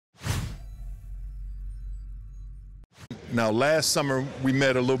Now, last summer we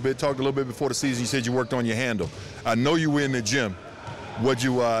met a little bit, talked a little bit before the season. You said you worked on your handle. I know you were in the gym. What'd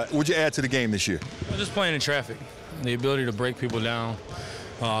you add to the game this year? Just playing in traffic, the ability to break people down,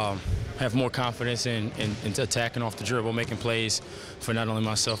 have more confidence in attacking off the dribble, making plays for not only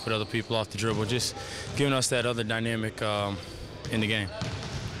myself but other people off the dribble, just giving us that other dynamic in the game.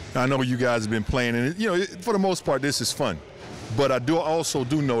 I know you guys have been playing, and for the most part, this is fun. But I also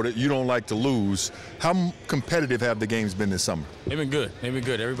do know that you don't like to lose. How competitive have the games been this summer? They've been good. They've been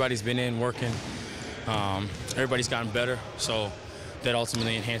good. Everybody's been in working. Everybody's gotten better. So that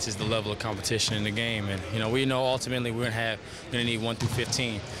ultimately enhances the level of competition in the game. And we know ultimately we're gonna need 1 through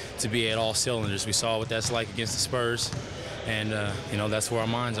 15 to be at all cylinders. We saw what that's like against the Spurs, and that's where our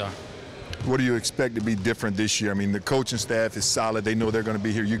minds are. What do you expect to be different this year? I mean, the coaching staff is solid. They know they're going to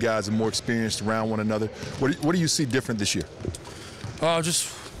be here. You guys are more experienced around one another. What do you see different this year?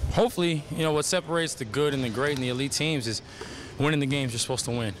 Just hopefully, what separates the good and the great and the elite teams is winning the games you're supposed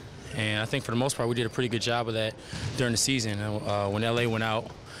to win. And I think for the most part, we did a pretty good job of that during the season. When LA went out,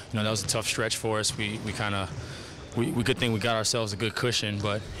 that was a tough stretch for us. We could think we got ourselves a good cushion,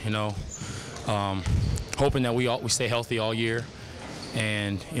 but hoping that we stay healthy all year,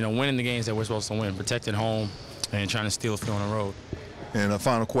 and winning the games that we're supposed to win, protecting home, and trying to steal a few on the road. And a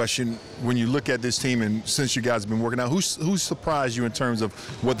final question: when you look at this team, and since you guys have been working out, who's surprised you in terms of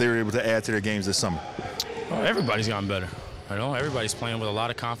what they were able to add to their games this summer? Everybody's gotten better. Everybody's playing with a lot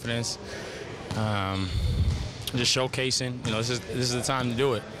of confidence, just showcasing. This is the time to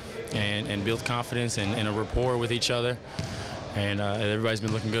do it, and build confidence and a rapport with each other, and everybody's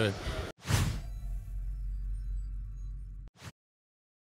been looking good.